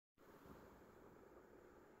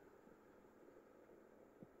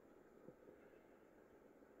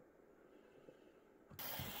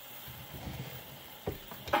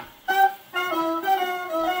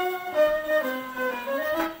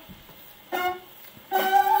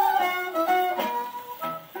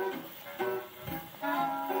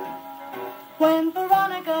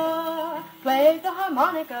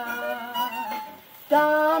harmonica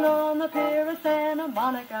down on the pier of Santa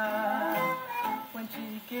Monica. When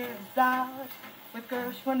she gives out with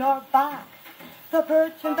Gershwin or Bach, the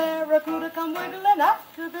perch and barracuda come wiggling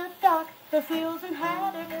up to the dock. The seals and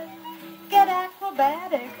haddock get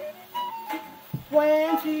acrobatic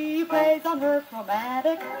when she plays on her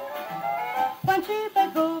chromatic. When she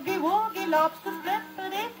plays boogie woogie lobster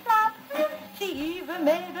flippity flop, she even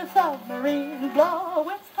made a submarine blow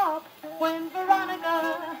its top. When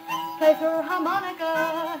Veronica plays her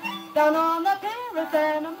harmonica down on the pier of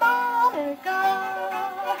Santa Monica.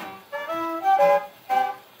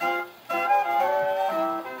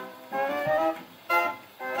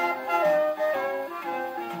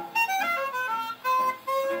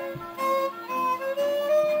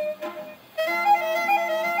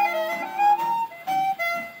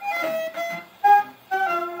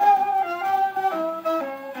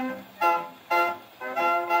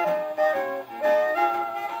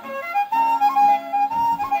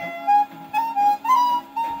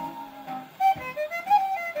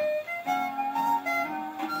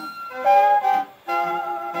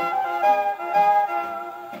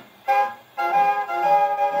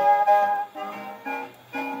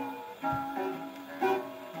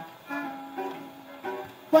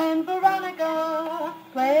 When Veronica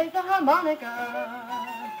plays the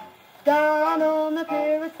harmonica down on the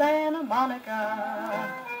pier of Santa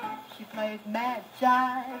Monica, she plays mad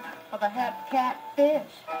jive of a hep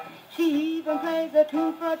catfish. She even plays a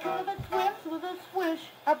tune for a turtle that swims with a swish,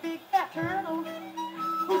 a big fat turtle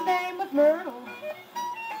whose name was Myrtle.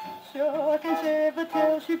 Sure can shiver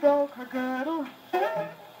till she broke her girdle.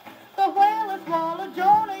 The whale swallowed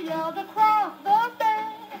Jonah yelled across the bay.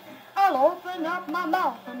 I'll open up my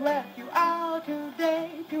mouth and let you out today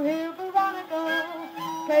to hear Veronica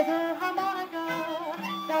play her harmonica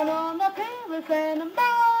down on the pier of Santa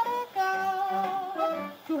Monica.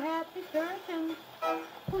 Two happy surgeons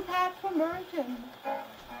whose hats were merchants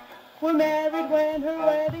were married when her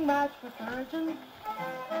wedding march was surgeon.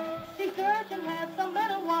 These surgeons had some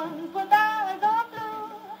little ones with eyes of blue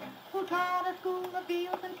who taught a school of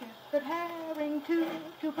eels and kissed at herring too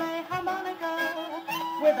to play harmonica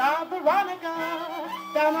with our Veronica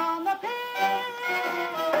down on the pier.